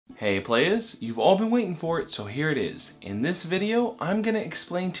Hey players, you've all been waiting for it, so here it is. In this video, I'm gonna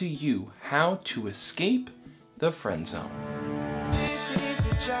explain to you how to escape the friend zone. This is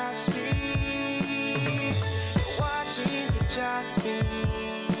the Josh Speaks. Watching the Josh Speaks.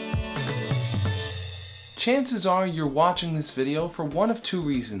 Chances are you're watching this video for one of two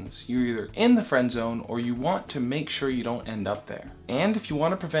reasons. You're either in the friend zone or you want to make sure you don't end up there. And if you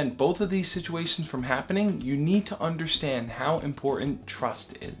want to prevent both of these situations from happening, you need to understand how important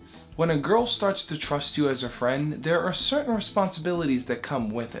trust is. When a girl starts to trust you as a friend, there are certain responsibilities that come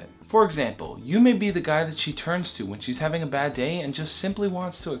with it. For example, you may be the guy that she turns to when she's having a bad day and just simply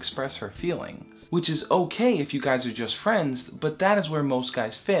wants to express her feelings. Which is okay if you guys are just friends, but that is where most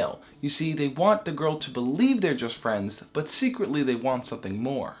guys fail. You see, they want the girl to believe they're just friends, but secretly they want something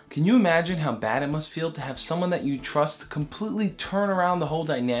more. Can you imagine how bad it must feel to have someone that you trust completely turn around the whole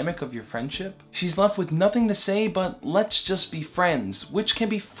dynamic of your friendship? She's left with nothing to say but let's just be friends, which can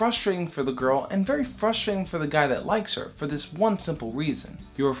be frustrating for the girl and very frustrating for the guy that likes her for this one simple reason.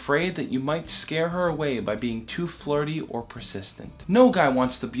 You're afraid that you might scare her away by being too flirty or persistent. No guy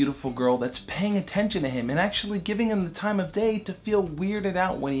wants the beautiful girl that's paying attention to him and actually giving him the time of day to feel weirded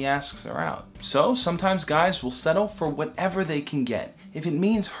out when he asks her out. So sometimes guys will settle for whatever they can get. If it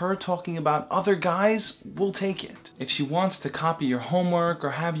means her talking about other guys, we'll take it. If she wants to copy your homework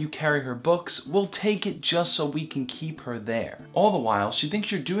or have you carry her books, we'll take it just so we can keep her there. All the while, she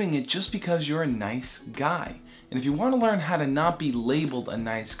thinks you're doing it just because you're a nice guy. And if you want to learn how to not be labeled a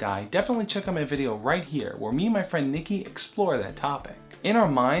nice guy, definitely check out my video right here where me and my friend Nikki explore that topic. In our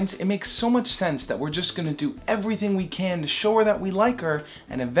minds, it makes so much sense that we're just going to do everything we can to show her that we like her,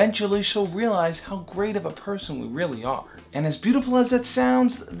 and eventually she'll realize how great of a person we really are. And as beautiful as that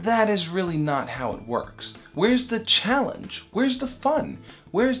sounds, that is really not how it works. Where's the challenge? Where's the fun?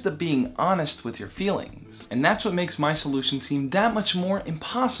 Where's the being honest with your feelings? And that's what makes my solution seem that much more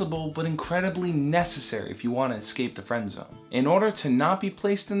impossible but incredibly necessary if you want to escape the friend zone. In order to not be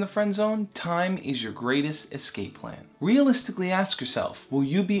placed in the friend zone, time is your greatest escape plan. Realistically ask yourself, will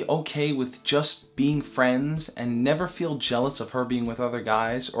you be okay with just being friends and never feel jealous of her being with other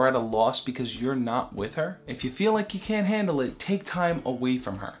guys or at a loss because you're not with her? If you feel like you can't handle it, take time away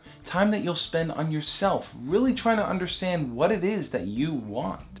from her. Time that you'll spend on yourself, really trying to understand what it is that you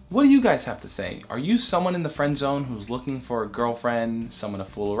want. What do you guys have to say? Are you someone in the friend zone who's looking for a girlfriend, someone to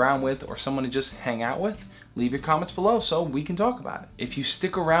fool around with, or someone to just hang out with? Leave your comments below so we can talk about it. If you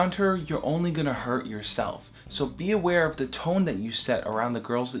stick around her, you're only gonna hurt yourself. So be aware of the tone that you set around the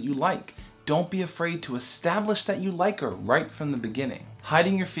girls that you like. Don't be afraid to establish that you like her right from the beginning.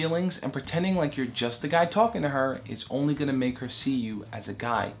 Hiding your feelings and pretending like you're just the guy talking to her is only gonna make her see you as a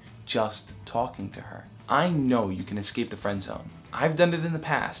guy just talking to her. I know you can escape the friend zone. I've done it in the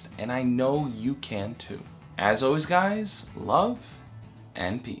past, and I know you can too. As always guys, love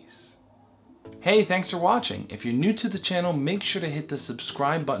and peace. Hey, thanks for watching. If you're new to the channel, make sure to hit the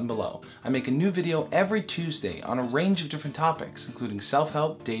subscribe button below. I make a new video every Tuesday on a range of different topics, including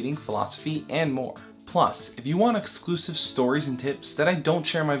self-help, dating, philosophy, and more. Plus, if you want exclusive stories and tips that I don't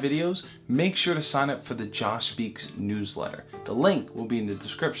share in my videos, make sure to sign up for the Josh Speaks newsletter. The link will be in the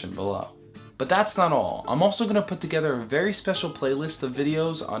description below. But that's not all. I'm also going to put together a very special playlist of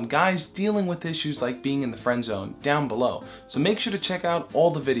videos on guys dealing with issues like being in the friend zone down below. So make sure to check out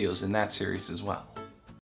all the videos in that series as well.